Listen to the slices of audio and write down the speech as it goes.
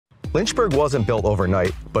Lynchburg wasn't built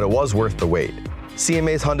overnight, but it was worth the wait.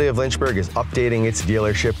 CMA's Hyundai of Lynchburg is updating its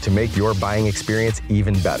dealership to make your buying experience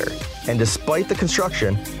even better. And despite the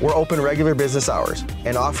construction, we're open regular business hours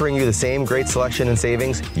and offering you the same great selection and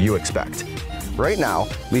savings you expect. Right now,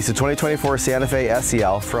 lease a 2024 Santa Fe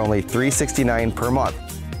SEL for only $369 per month.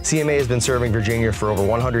 CMA has been serving Virginia for over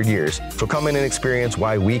 100 years, so come in and experience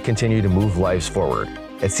why we continue to move lives forward.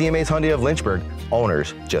 At CMA's Hyundai of Lynchburg,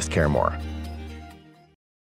 owners just care more.